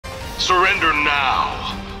Surrender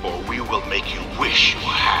now, or we will make you wish you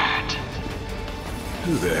had.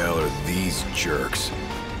 Who the hell are these jerks?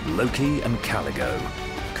 Loki and Caligo,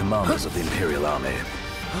 commanders of the Imperial army.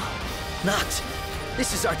 Noct,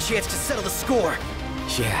 this is our chance to settle the score.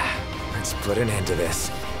 Yeah, let's put an end to this.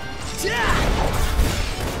 You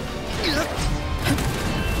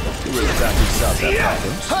really back yourself that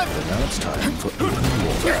problems, but now it's time to put you in the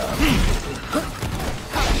water.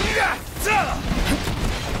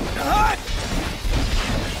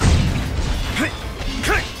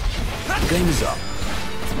 Game is up.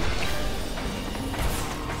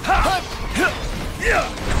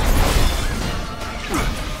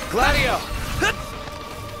 Gladio!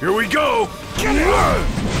 Here we go!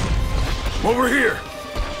 Over here!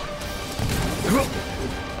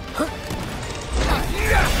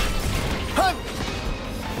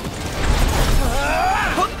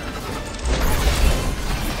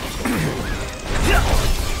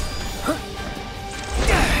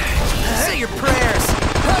 Say your prayers.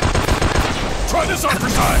 Try this on for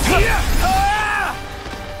size!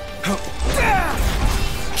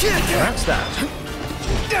 That's that.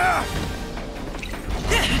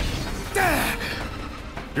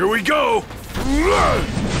 Here we go!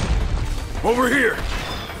 Over here!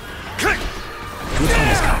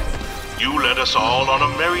 You led us all on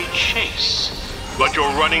a merry chase, but your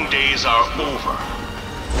running days are over.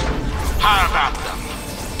 Have at them!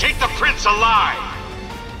 Take the prince alive!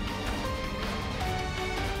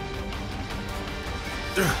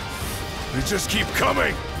 They just keep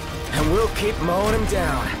coming! And we'll keep mowing him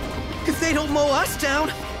down. If they don't mow us down.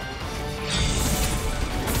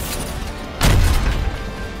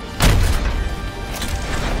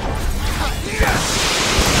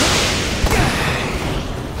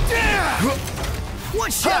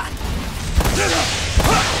 One shot!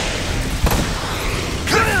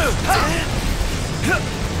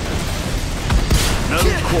 No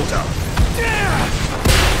quarter.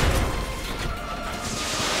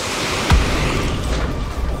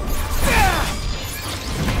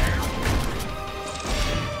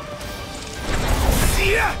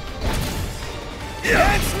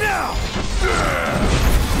 It's now!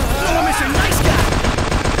 Oh, Mr. Nice Guy!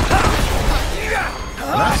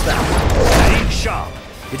 That's that. Aim sharp.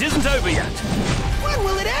 It isn't over yet. When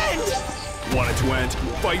will it end? Want it to end?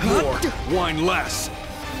 Fight more, whine less.